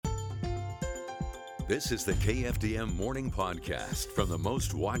This is the KFDM Morning Podcast from the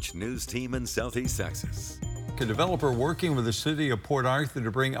most watched news team in Southeast Texas. A developer working with the city of Port Arthur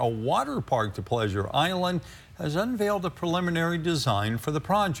to bring a water park to Pleasure Island has unveiled a preliminary design for the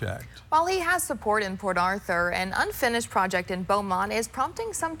project. While he has support in Port Arthur, an unfinished project in Beaumont is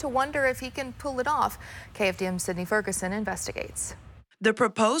prompting some to wonder if he can pull it off. KFDM's Sydney Ferguson investigates. The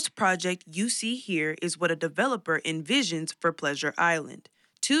proposed project you see here is what a developer envisions for Pleasure Island.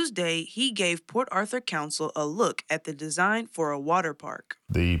 Tuesday, he gave Port Arthur Council a look at the design for a water park.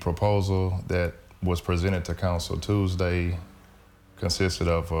 The proposal that was presented to Council Tuesday consisted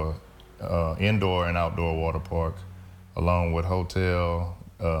of an indoor and outdoor water park, along with hotel,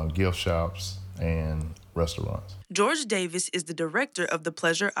 gift shops, and restaurants. George Davis is the director of the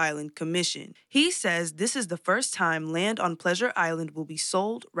Pleasure Island Commission. He says this is the first time land on Pleasure Island will be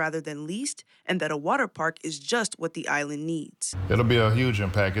sold rather than leased, and that a water park is just what the island needs. It'll be a huge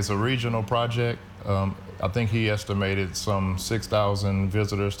impact. It's a regional project. I think he estimated some 6,000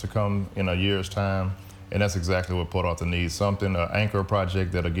 visitors to come in a year's time, and that's exactly what Port Arthur needs, something, an anchor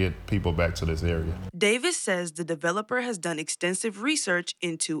project that'll get people back to this area. Davis says the developer has done extensive research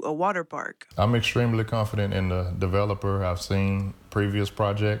into a water park. I'm extremely confident in the developer. I've seen previous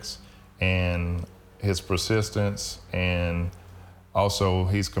projects and his persistence, and also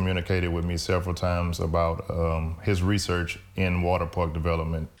he's communicated with me several times about his research in water park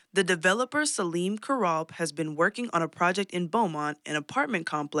development. The developer, Salim Karab, has been working on a project in Beaumont, an apartment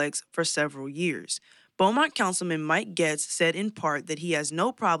complex, for several years. Beaumont Councilman Mike Getz said in part that he has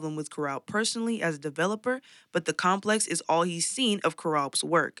no problem with Karab personally as a developer, but the complex is all he's seen of Karab's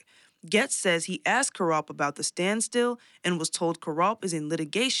work. Getz says he asked Karab about the standstill and was told Karab is in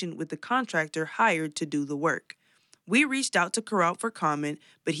litigation with the contractor hired to do the work. We reached out to Karab for comment,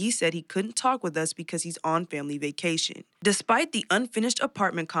 but he said he couldn't talk with us because he's on family vacation. Despite the unfinished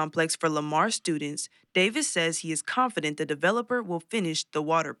apartment complex for Lamar students, Davis says he is confident the developer will finish the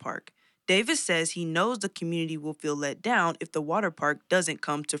water park. Davis says he knows the community will feel let down if the water park doesn't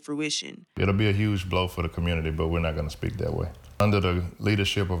come to fruition. It'll be a huge blow for the community, but we're not going to speak that way. Under the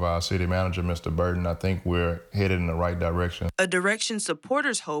leadership of our city manager, Mr. Burton, I think we're headed in the right direction. A direction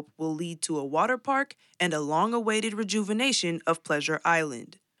supporters hope will lead to a water park and a long-awaited rejuvenation of Pleasure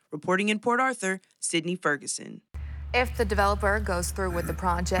Island. Reporting in Port Arthur, Sydney Ferguson. If the developer goes through with the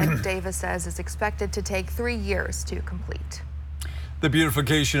project, Davis says it's expected to take 3 years to complete. The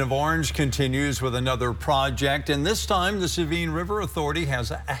beautification of Orange continues with another project, and this time the Sabine River Authority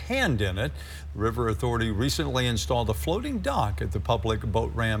has a hand in it. The River Authority recently installed a floating dock at the public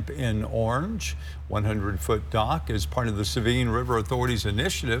boat ramp in Orange. 100-foot dock is part of the Sabine River Authority's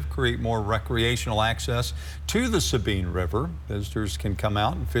initiative, create more recreational access to the Sabine River. Visitors can come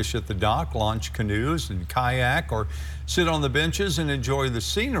out and fish at the dock, launch canoes and kayak, or sit on the benches and enjoy the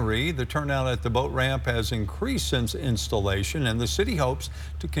scenery. The turnout at the boat ramp has increased since installation, and the city hopes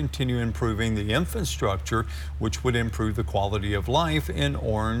to continue improving the infrastructure, which would improve the quality of life in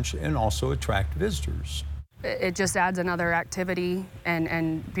Orange and also attract visitors. It just adds another activity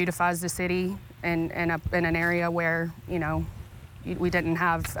and beautifies the city in an area where, you know, we didn't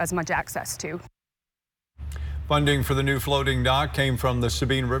have as much access to. Funding for the new floating dock came from the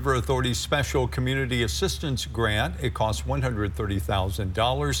Sabine River Authority's Special Community Assistance Grant. It cost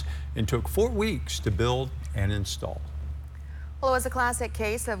 $130,000 and took 4 weeks to build and install. Well, it was a classic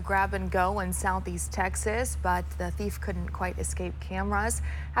case of grab and go in Southeast Texas, but the thief couldn't quite escape cameras.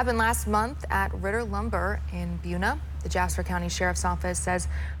 Happened last month at Ritter Lumber in Buna. The Jasper County Sheriff's Office says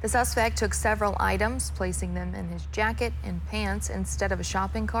the suspect took several items, placing them in his jacket and pants instead of a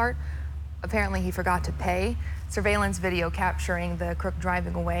shopping cart. Apparently, he forgot to pay. Surveillance video capturing the crook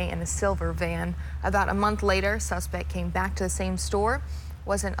driving away in a silver van. About a month later, suspect came back to the same store,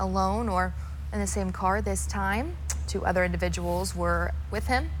 wasn't alone or in the same car this time. 2 other individuals were with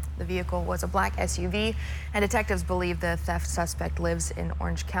him. The vehicle was a black SUV, and detectives believe the theft suspect lives in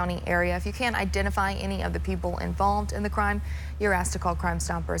Orange County area. If you can't identify any of the people involved in the crime, you're asked to call Crime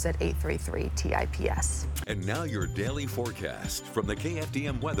Stoppers at 833-TIPS. And now your daily forecast from the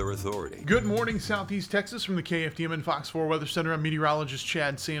KFDM Weather Authority. Good morning, Southeast Texas, from the KFDM and Fox 4 Weather Center. I'm meteorologist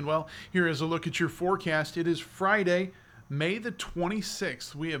Chad Sandwell. Here is a look at your forecast. It is Friday, May the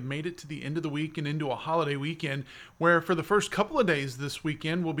 26th. We have made it to the end of the week and into a holiday weekend where for the first couple of days this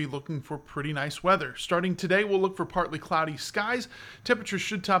weekend we'll be looking for pretty nice weather. Starting today, we'll look for partly cloudy skies. Temperatures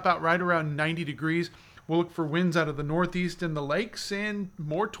should top out right around 90 degrees. We'll look for winds out of the northeast and the lakes and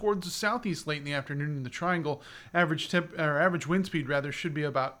more towards the southeast late in the afternoon in the triangle. Average wind speed should be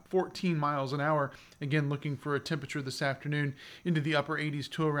about 14 miles an hour. Again, looking for a temperature this afternoon into the upper 80s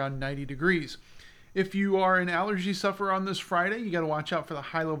to around 90 degrees. If you are an allergy sufferer on this Friday, you got to watch out for the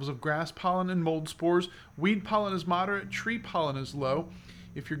high levels of grass pollen and mold spores. Weed pollen is moderate, tree pollen is low.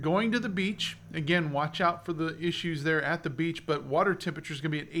 If you're going to the beach, again, watch out for the issues there at the beach, but water temperature is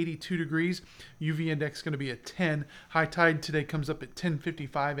going to be at 82 degrees. UV index is going to be at 10. High tide today comes up at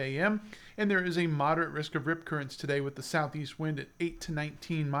 10:55 a.m., and there is a moderate risk of rip currents today with the southeast wind at 8 to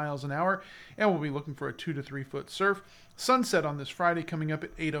 19 miles an hour, and we'll be looking for a 2 to 3 foot surf. Sunset on this Friday coming up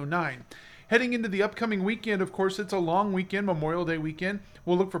at 8:09. Heading into the upcoming weekend, of course, it's a long weekend, Memorial Day weekend.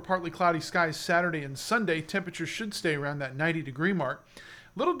 We'll look for partly cloudy skies Saturday and Sunday. Temperatures should stay around that 90-degree mark.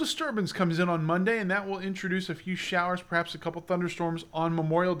 Little disturbance comes in on Monday, and that will introduce a few showers, perhaps a couple thunderstorms on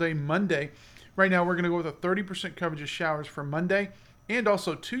Memorial Day Monday. Right now, we're going to go with a 30% coverage of showers for Monday and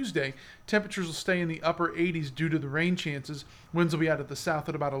also Tuesday. Temperatures will stay in the upper 80s due to the rain chances. Winds will be out of the south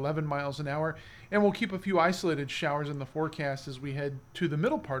at about 11 miles an hour, and we'll keep a few isolated showers in the forecast as we head to the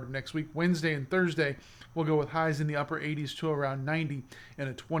middle part of next week. Wednesday and Thursday, we'll go with highs in the upper 80s to around 90 and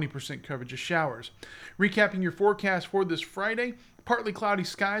a 20% coverage of showers. Recapping your forecast for this Friday, partly cloudy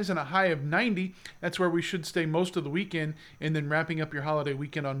skies and a high of 90. That's where we should stay most of the weekend. And then wrapping up your holiday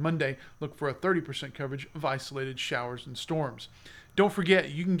weekend on Monday, look for a 30% coverage of isolated showers and storms. Don't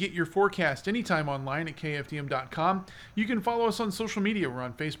forget, you can get your forecast anytime online at KFDM.com. You can follow us on social media. We're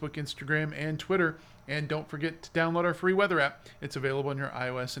on Facebook, Instagram, and Twitter. And don't forget to download our free weather app. It's available on your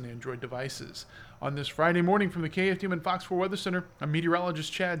iOS and Android devices. On this Friday morning from the KFDM and Fox 4 Weather Center, I'm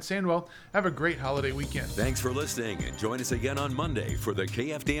meteorologist Chad Sandwell. Have a great holiday weekend. Thanks for listening, and join us again on Monday for the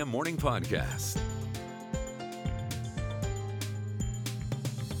KFDM Morning Podcast.